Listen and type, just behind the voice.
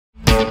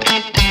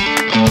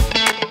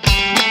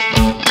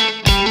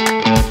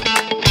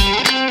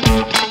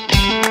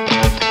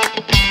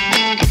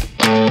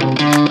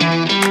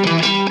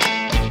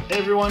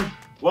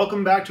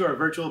back to our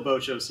virtual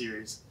boat show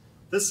series.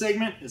 This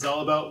segment is all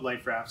about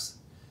life rafts.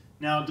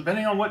 Now,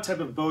 depending on what type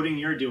of boating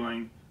you're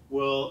doing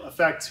will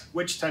affect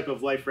which type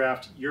of life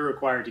raft you're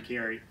required to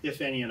carry,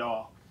 if any at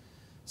all.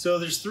 So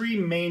there's three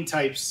main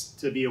types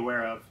to be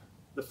aware of.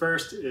 The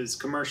first is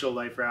commercial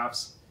life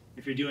rafts.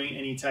 If you're doing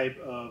any type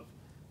of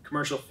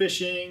commercial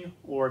fishing,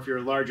 or if you're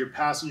a larger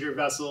passenger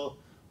vessel,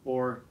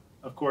 or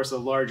of course a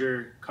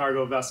larger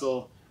cargo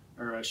vessel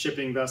or a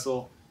shipping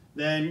vessel,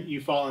 then you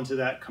fall into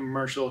that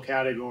commercial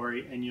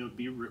category and you'll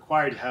be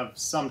required to have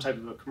some type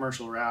of a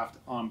commercial raft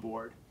on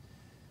board.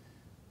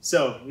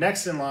 So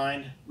next in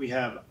line, we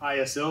have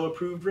ISO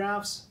approved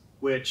rafts,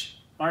 which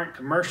aren't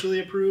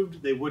commercially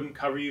approved. They wouldn't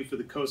cover you for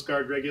the Coast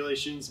Guard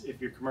regulations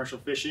if you're commercial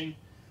fishing,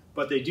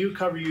 but they do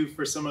cover you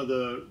for some of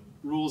the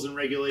rules and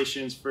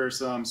regulations for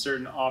some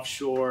certain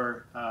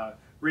offshore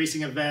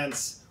racing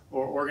events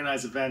or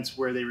organized events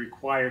where they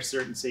require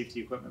certain safety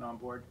equipment on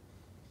board.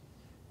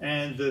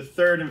 And the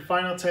third and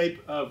final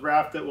type of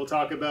raft that we'll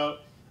talk about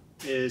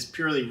is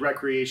purely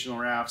recreational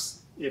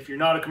rafts. If you're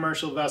not a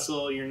commercial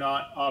vessel, you're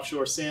not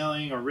offshore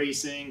sailing or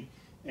racing,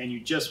 and you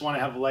just want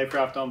to have a life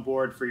raft on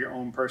board for your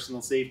own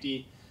personal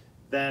safety,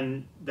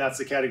 then that's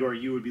the category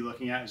you would be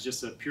looking at, is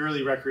just a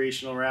purely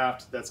recreational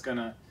raft that's going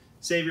to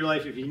save your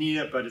life if you need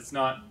it, but it's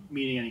not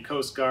meeting any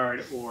Coast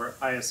Guard or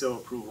ISO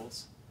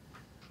approvals.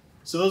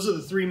 So those are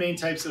the three main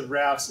types of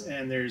rafts,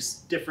 and there's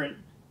different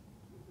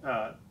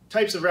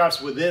types of rafts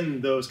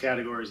within those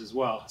categories as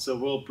well. So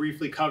we'll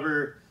briefly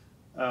cover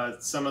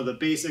some of the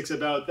basics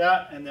about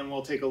that, and then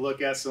we'll take a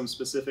look at some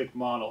specific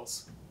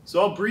models.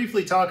 So I'll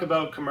briefly talk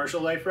about commercial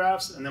life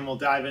rafts, and then we'll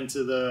dive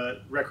into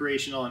the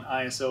recreational and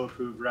ISO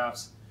approved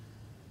rafts.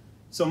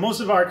 So most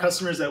of our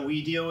customers that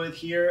we deal with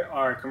here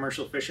are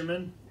commercial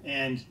fishermen,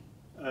 and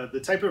the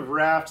type of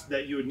raft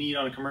that you would need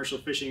on a commercial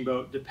fishing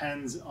boat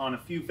depends on a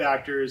few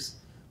factors,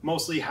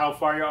 mostly how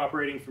far you're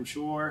operating from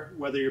shore,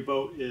 whether your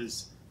boat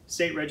is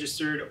state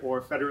registered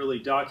or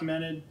federally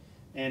documented,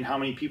 and how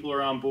many people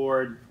are on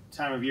board,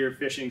 time of year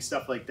fishing,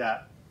 stuff like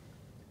that.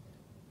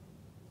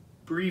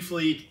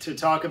 Briefly, to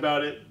talk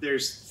about it,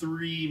 there's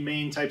three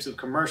main types of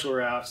commercial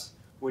rafts,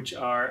 which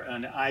are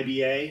an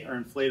IBA, or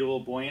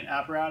inflatable buoyant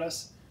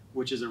apparatus,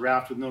 which is a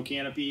raft with no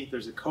canopy.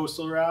 There's a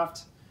coastal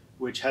raft,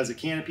 which has a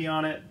canopy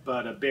on it,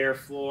 but a bare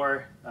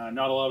floor,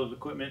 not a lot of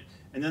equipment.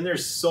 And then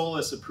there's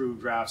SOLAS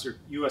approved rafts, or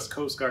US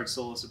Coast Guard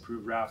SOLAS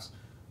approved rafts,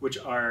 which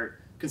are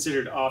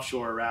considered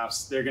offshore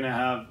rafts. They're going to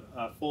have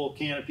a full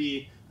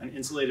canopy, an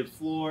insulated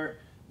floor.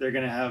 They're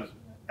going to have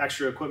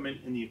extra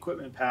equipment in the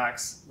equipment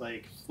packs,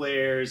 like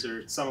flares,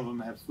 or some of them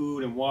have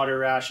food and water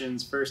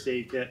rations, first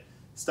aid kit,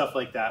 stuff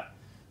like that.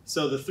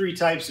 So the three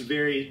types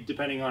vary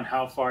depending on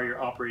how far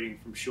you're operating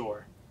from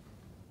shore.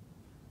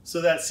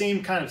 So that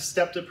same kind of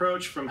stepped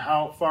approach from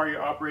how far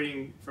you're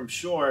operating from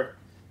shore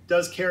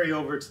does carry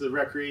over to the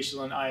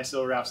recreational and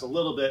ISO rafts a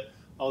little bit,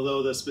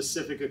 although the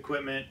specific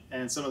equipment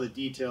and some of the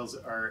details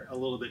are a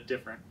little bit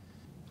different.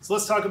 So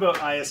let's talk about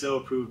ISO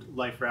approved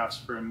life rafts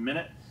for a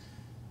minute.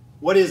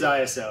 What is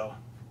ISO?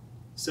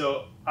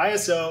 So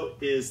ISO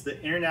is the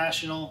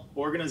International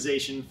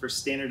Organization for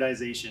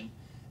Standardization,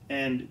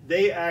 and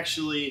they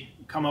actually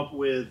come up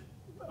with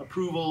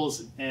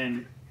approvals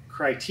and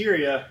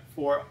criteria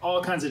for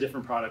all kinds of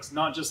different products,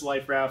 not just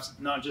life rafts,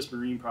 not just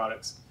marine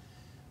products.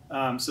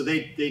 So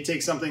they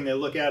take something, they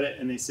look at it,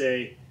 and they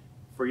say,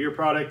 for your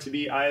product to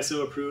be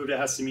ISO approved, it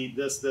has to meet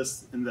this,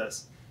 this, and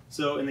this.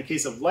 So in the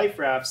case of life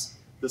rafts,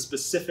 the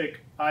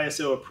specific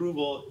ISO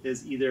approval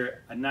is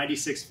either a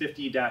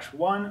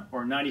 9650-1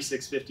 or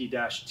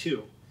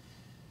 9650-2.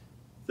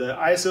 The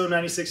ISO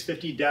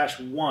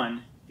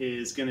 9650-1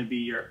 is going to be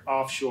your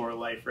offshore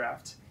life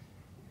raft.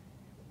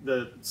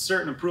 The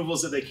certain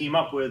approvals that they came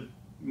up with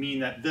mean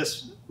that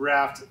this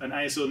raft, an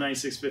ISO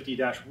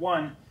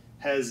 9650-1,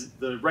 has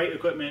the right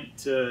equipment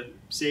to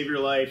save your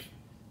life,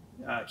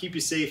 keep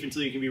you safe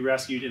until you can be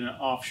rescued in an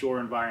offshore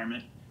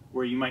environment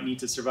where you might need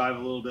to survive a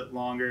little bit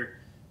longer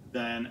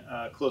than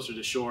a closer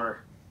to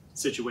shore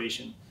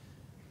situation.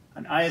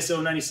 An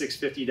ISO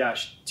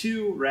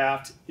 9650-2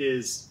 raft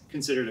is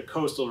considered a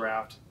coastal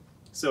raft.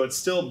 So it's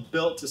still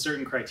built to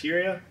certain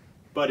criteria,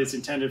 but it's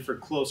intended for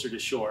closer to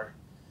shore.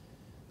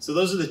 So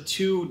those are the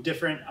two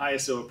different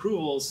ISO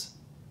approvals,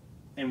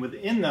 and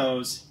within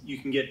those you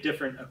can get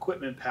different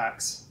equipment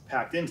packs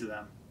packed into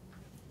them.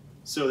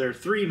 So there are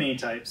three main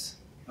types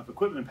of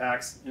equipment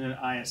packs in an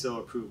ISO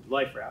approved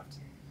life raft.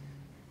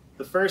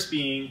 The first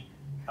being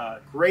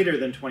greater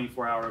than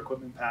 24-hour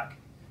equipment pack,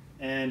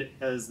 and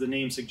as the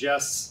name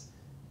suggests,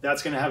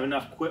 that's going to have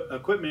enough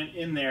equipment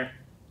in there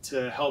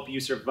to help you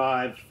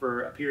survive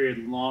for a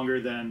period longer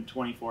than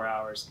 24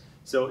 hours.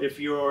 So if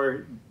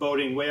you're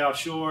boating way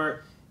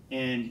offshore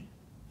and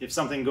if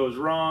something goes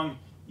wrong,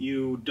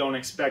 you don't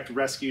expect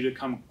rescue to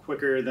come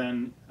quicker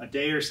than a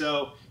day or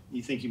so.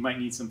 You think you might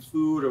need some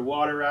food or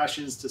water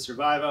rations to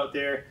survive out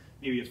there,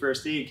 maybe a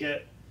first aid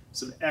kit,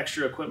 some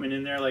extra equipment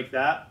in there like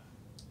that.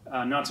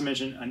 Not to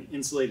mention an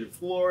insulated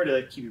floor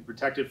to keep you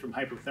protected from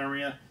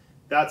hypothermia.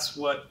 That's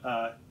what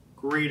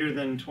greater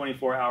than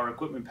 24-hour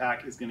equipment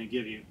pack is going to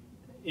give you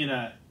in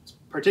a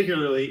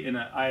particularly in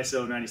an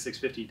ISO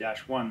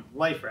 9650-1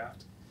 life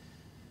raft.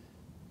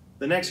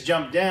 The next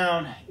jump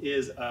down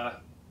is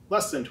a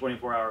less than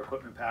 24-hour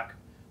equipment pack,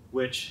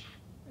 which,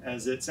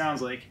 as it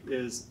sounds like,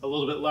 is a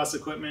little bit less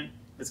equipment.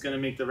 It's going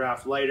to make the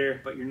raft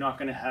lighter, but you're not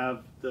going to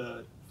have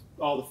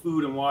all the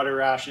food and water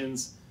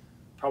rations,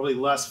 probably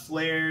less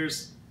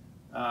flares,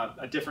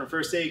 a different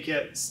first aid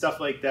kit, stuff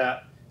like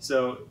that.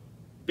 So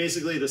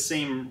basically the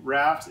same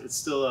raft, it's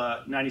still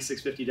a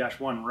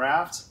 9650-1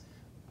 raft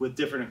with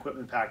different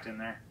equipment packed in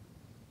there.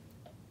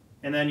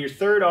 And then your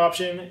third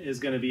option is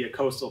going to be a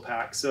coastal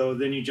pack. So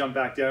then you jump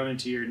back down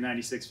into your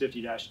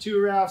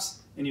 9650-2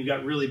 rafts, and you've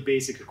got really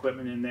basic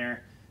equipment in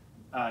there.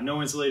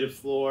 No insulated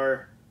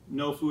floor,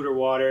 no food or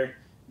water,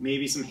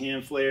 maybe some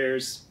hand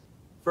flares.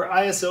 For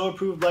ISO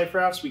approved life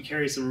rafts, we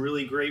carry some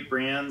really great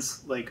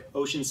brands like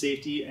Ocean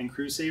Safety and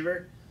Crew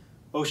Saver.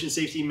 Ocean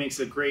Safety makes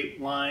a great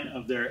line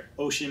of their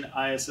Ocean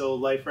ISO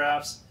life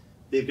rafts.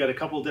 They've got a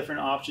couple different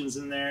options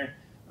in there.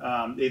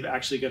 They've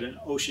actually got an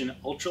Ocean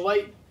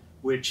Ultralight,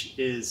 which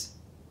is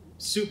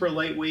super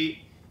lightweight.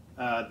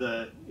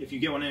 If you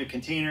get one in a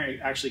container,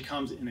 it actually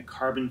comes in a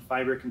carbon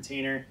fiber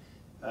container.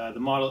 The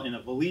model in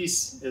a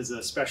valise is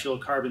a special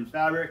carbon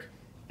fabric.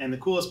 And the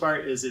coolest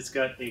part is it's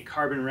got a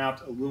carbon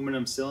wrapped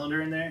aluminum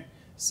cylinder in there.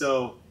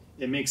 So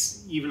it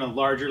makes even a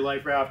larger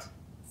life raft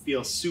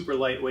feel super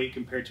lightweight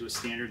compared to a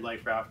standard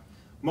life raft.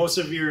 Most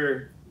of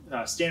your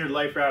standard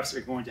life rafts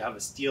are going to have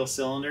a steel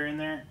cylinder in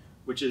there,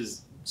 which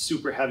is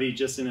super heavy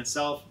just in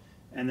itself.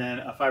 And then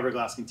a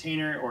fiberglass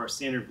container or a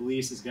standard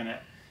valise is going to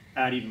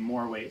add even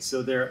more weight.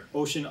 So their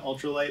Ocean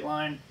Ultralight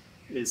line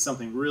is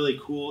something really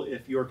cool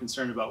if you're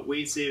concerned about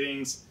weight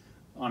savings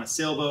on a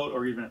sailboat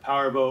or even a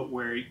powerboat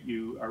where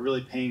you are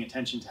really paying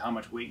attention to how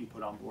much weight you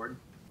put on board.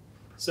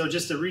 So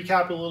just to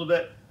recap a little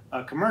bit,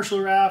 a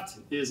commercial raft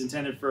is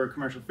intended for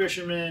commercial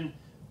fishermen,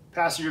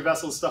 passenger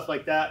vessels, stuff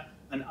like that.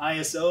 An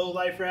ISO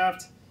life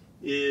raft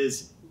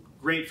is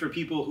great for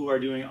people who are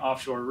doing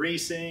offshore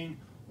racing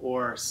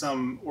or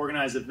some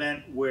organized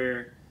event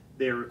where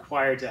they're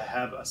required to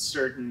have a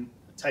certain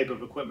type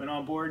of equipment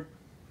on board.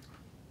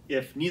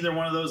 If neither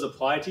one of those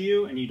apply to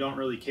you and you don't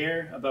really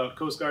care about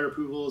Coast Guard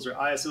approvals or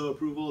ISO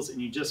approvals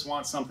and you just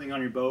want something on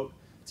your boat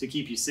to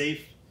keep you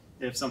safe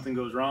if something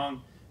goes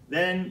wrong,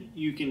 then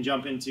you can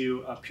jump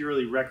into a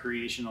purely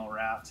recreational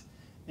raft.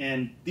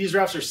 And these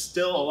rafts are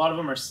still, a lot of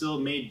them are still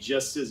made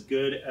just as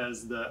good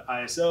as the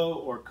ISO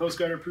or Coast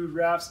Guard approved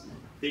rafts.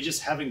 They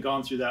just haven't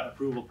gone through that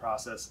approval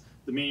process.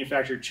 The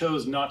manufacturer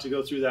chose not to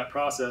go through that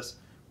process,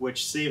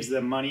 which saves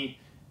them money.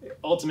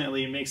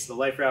 Ultimately, it makes the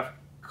life raft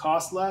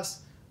cost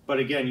less, but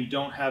again, you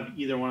don't have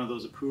either one of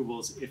those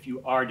approvals if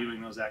you are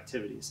doing those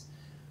activities.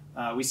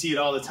 We see it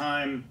all the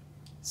time.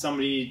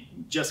 Somebody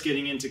just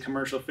getting into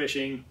commercial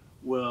fishing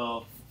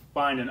will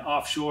find an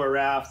offshore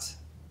raft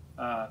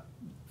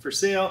for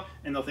sale,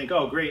 and they'll think,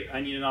 oh great,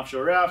 I need an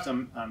offshore raft,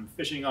 I'm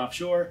fishing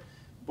offshore.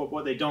 But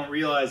what they don't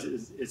realize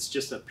is it's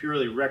just a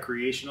purely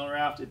recreational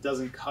raft. It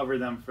doesn't cover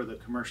them for the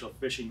commercial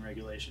fishing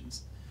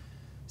regulations.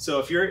 So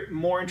if you're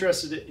more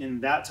interested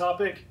in that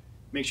topic,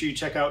 make sure you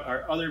check out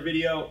our other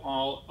video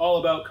all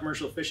about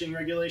commercial fishing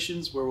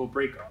regulations, where we'll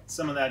break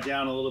some of that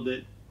down a little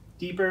bit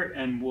deeper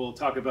and we'll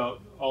talk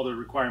about all the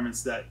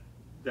requirements that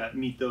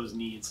meet those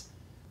needs.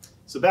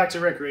 So back to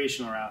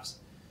recreational rafts.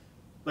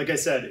 Like I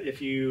said,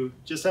 if you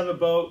just have a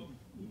boat,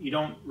 you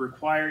don't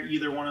require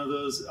either one of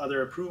those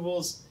other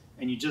approvals,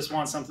 and you just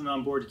want something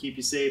on board to keep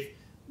you safe,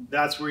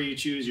 that's where you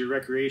choose your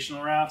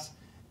recreational raft.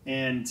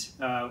 And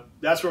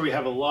that's where we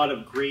have a lot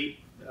of great,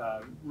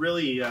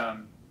 really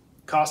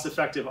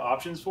cost-effective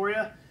options for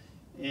you.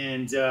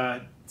 And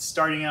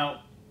starting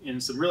out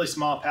in some really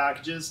small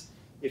packages,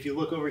 if you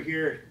look over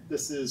here,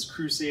 this is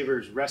Crew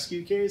Saver's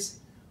Rescue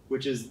Case,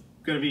 which is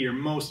going to be your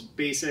most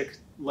basic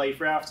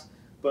life raft,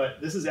 but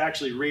this is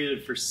actually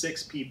rated for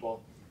 6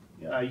 people.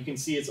 You can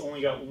see it's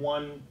only got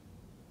one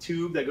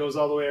tube that goes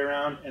all the way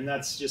around, and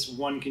that's just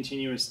one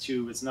continuous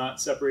tube. It's not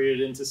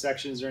separated into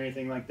sections or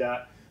anything like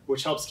that,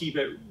 which helps keep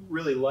it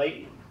really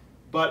light.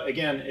 But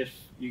again, if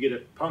you get a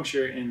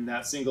puncture in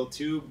that single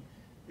tube,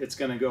 it's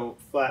going to go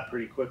flat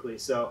pretty quickly.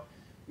 So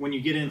when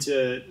you get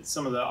into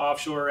some of the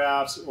offshore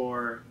rafts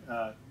or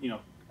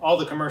all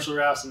the commercial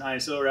rafts and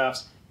ISO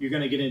rafts, you're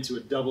going to get into a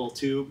double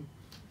tube,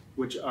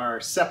 which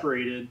are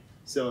separated.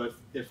 So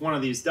if one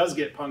of these does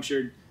get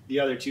punctured,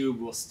 the other tube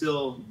will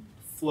still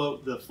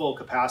float the full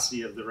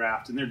capacity of the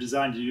raft, and they're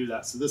designed to do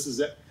that. So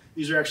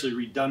these are actually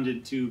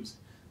redundant tubes.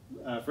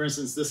 For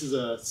instance, this is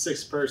a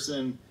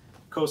 6-person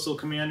Coastal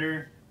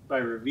Commander by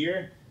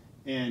Revere,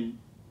 and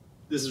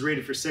this is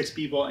rated for 6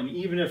 people, and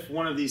even if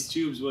one of these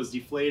tubes was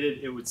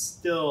deflated, it would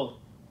still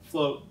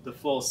float the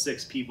full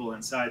 6 people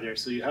inside there.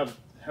 So you have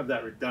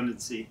that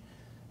redundancy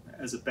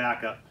as a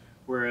backup,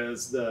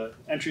 whereas the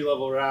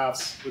entry-level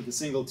rafts with the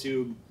single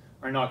tube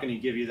are not going to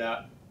give you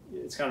that.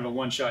 It's kind of a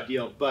one-shot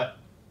deal, but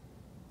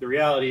the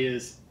reality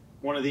is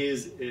one of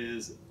these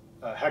is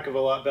a heck of a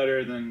lot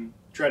better than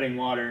treading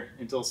water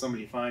until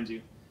somebody finds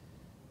you.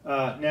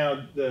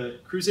 Now, the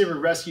Crew Saver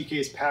Rescue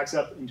Case packs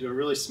up into a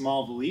really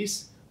small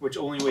valise, which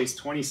only weighs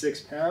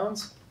 26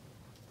 pounds.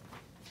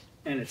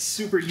 and it's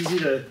super easy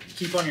to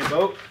keep on your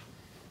boat.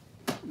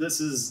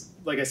 This is,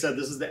 like I said,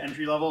 this is the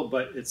entry level,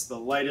 but it's the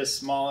lightest,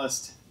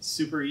 smallest,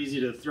 super easy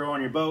to throw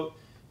on your boat.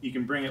 You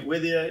can bring it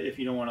with you if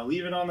you don't want to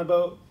leave it on the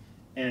boat.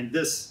 And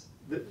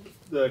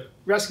the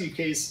rescue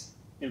case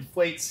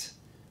inflates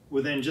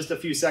within just a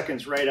few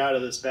seconds right out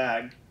of this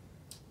bag.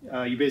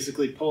 You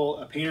basically pull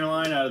a painter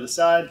line out of the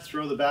side,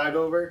 throw the bag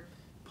over,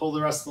 pull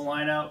the rest of the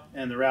line out,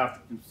 and the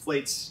raft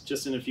inflates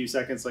just in a few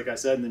seconds, like I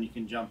said, and then you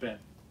can jump in.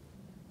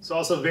 It's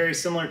also very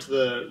similar to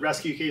the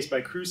rescue case by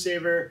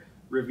Crusader.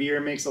 Revere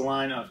makes a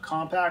line of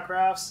compact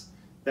rafts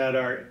that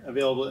are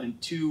available in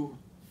 2,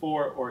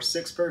 4, or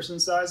 6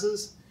 person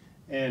sizes.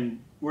 And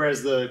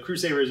whereas the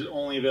Crusader is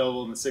only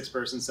available in the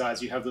 6-person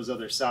size, you have those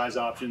other size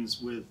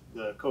options with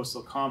the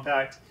Coastal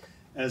Compact,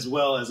 as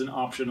well as an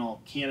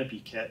optional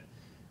canopy kit,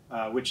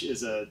 which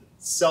is a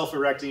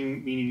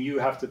self-erecting, meaning you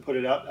have to put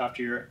it up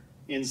after you're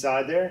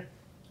inside there.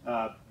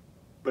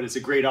 But it's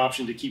a great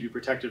option to keep you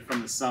protected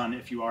from the sun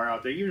if you are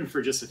out there, even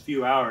for just a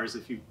few hours.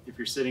 If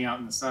you're sitting out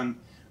in the sun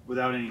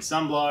without any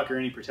sunblock or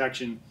any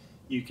protection,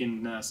 you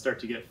can start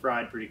to get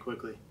fried pretty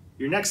quickly.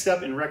 Your next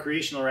step in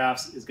recreational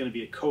rafts is going to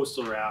be a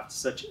coastal raft,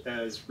 such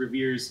as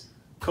Revere's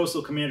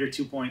Coastal Commander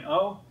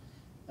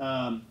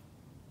 2.0.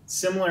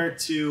 Similar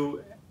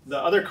to the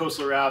other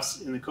coastal rafts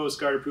in the Coast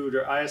Guard approved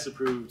or IS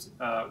approved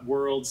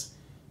worlds,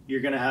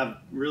 you're going to have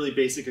really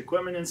basic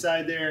equipment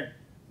inside there,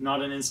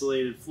 not an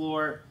insulated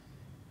floor.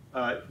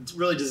 It's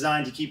really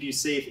designed to keep you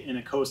safe in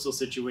a coastal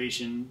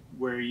situation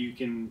where you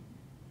can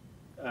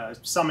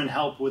summon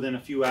help within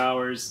a few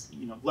hours,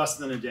 less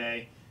than a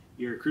day.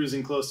 You're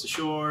cruising close to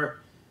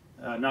shore,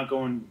 not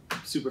going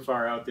super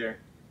far out there,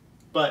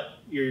 but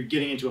you're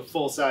getting into a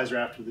full-size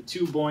raft with the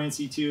 2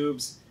 buoyancy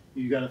tubes.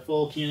 You've got a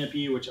full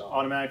canopy which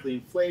automatically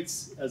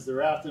inflates as the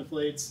raft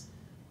inflates.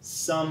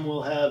 Some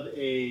will have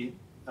a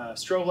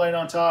strobe light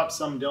on top,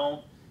 some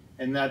don't,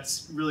 and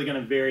that's really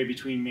going to vary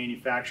between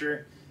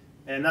manufacturer.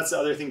 And that's the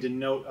other thing to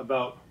note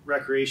about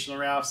recreational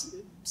rafts.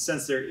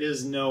 Since there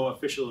is no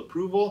official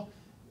approval,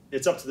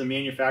 it's up to the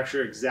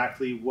manufacturer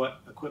exactly what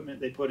equipment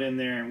they put in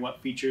there and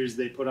what features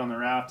they put on the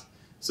raft.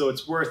 So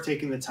it's worth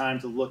taking the time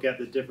to look at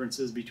the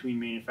differences between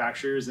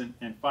manufacturers and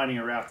finding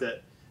a raft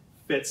that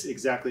fits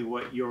exactly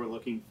what you're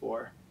looking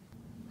for.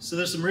 So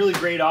there's some really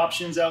great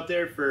options out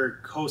there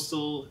for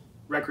coastal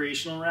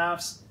recreational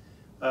rafts.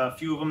 A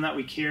few of them that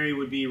we carry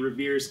would be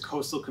Revere's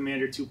Coastal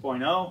Commander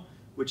 2.0,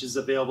 which is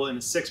available in a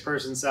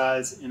 6-person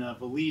size in a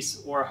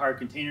valise or a hard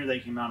container that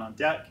you can mount on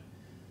deck.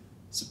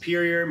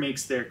 Superior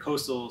makes their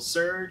Coastal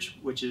Surge,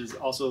 which is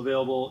also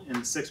available in the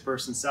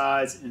 6-person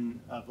size in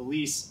a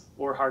valise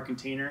or hard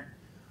container.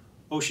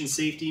 Ocean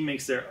Safety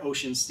makes their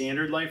Ocean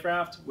Standard Life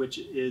Raft, which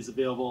is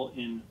available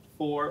in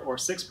 4 or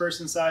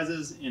 6-person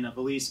sizes in a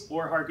valise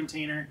or hard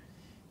container.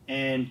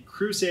 And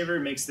Crusader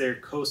makes their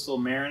Coastal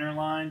Mariner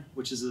line,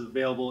 which is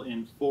available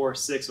in 4,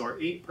 6, or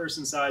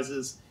 8-person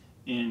sizes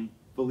in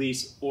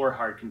valise or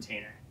hard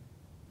container.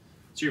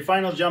 So your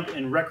final jump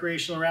in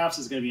recreational rafts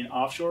is going to be an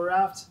offshore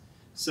raft.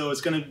 So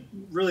it's going to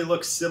really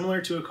look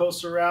similar to a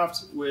coastal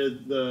raft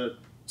with the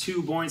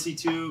 2 buoyancy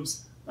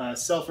tubes,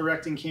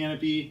 self-erecting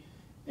canopy,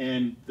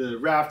 and the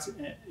raft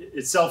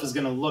itself is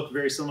going to look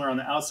very similar on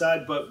the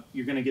outside, but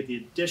you're going to get the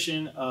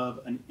addition of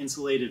an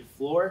insulated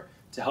floor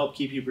to help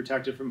keep you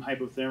protected from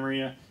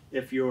hypothermia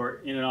if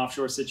you're in an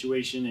offshore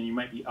situation and you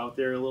might be out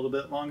there a little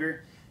bit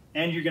longer.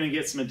 And you're going to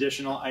get some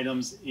additional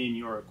items in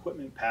your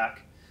equipment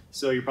pack.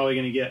 So you're probably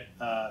going to get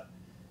a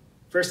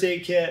first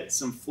aid kit,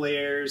 some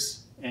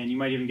flares, and you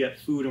might even get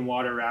food and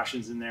water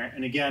rations in there.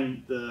 And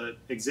again, the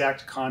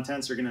exact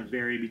contents are going to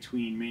vary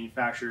between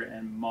manufacturer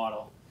and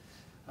model.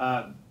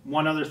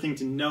 One other thing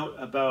to note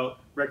about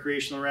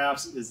recreational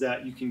rafts is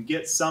that you can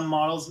get some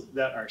models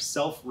that are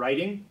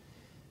self-righting.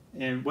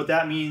 And what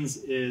that means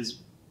is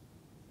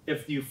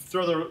if you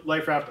throw the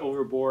life raft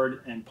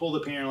overboard and pull the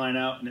painter line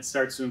out and it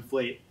starts to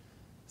inflate,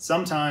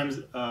 sometimes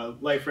a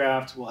life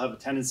raft will have a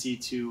tendency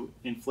to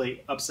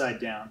inflate upside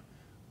down,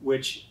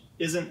 which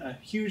isn't a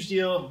huge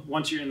deal.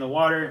 Once you're in the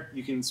water,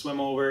 you can swim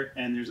over,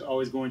 and there's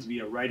always going to be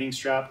a righting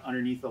strap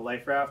underneath the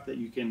life raft that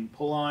you can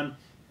pull on,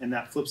 and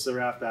that flips the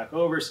raft back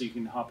over so you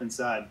can hop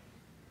inside.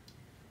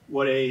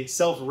 What a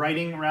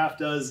self-righting raft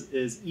does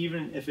is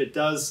even if it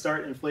does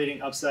start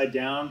inflating upside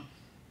down,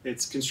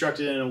 it's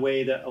constructed in a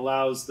way that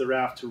allows the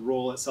raft to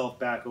roll itself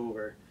back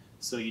over,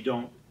 so you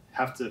don't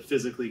have to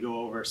physically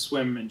go over,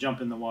 swim and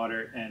jump in the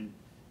water and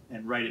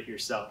right it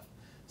yourself.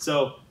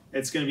 So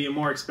it's going to be a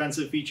more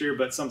expensive feature,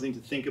 but something to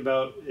think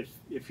about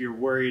if you're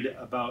worried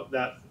about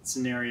that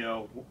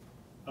scenario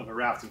of a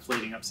raft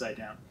inflating upside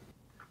down.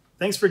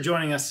 Thanks for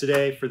joining us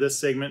today for this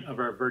segment of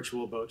our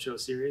virtual boat show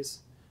series.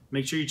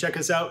 Make sure you check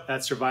us out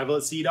at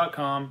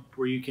survivalatsea.com,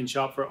 where you can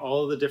shop for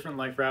all of the different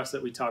life rafts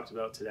that we talked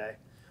about today.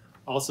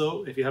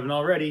 Also, if you haven't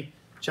already,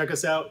 check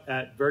us out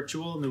at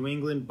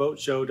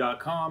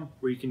virtualnewenglandboatshow.com,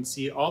 where you can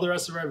see all the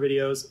rest of our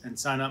videos and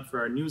sign up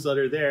for our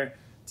newsletter there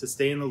to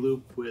stay in the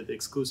loop with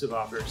exclusive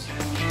offers.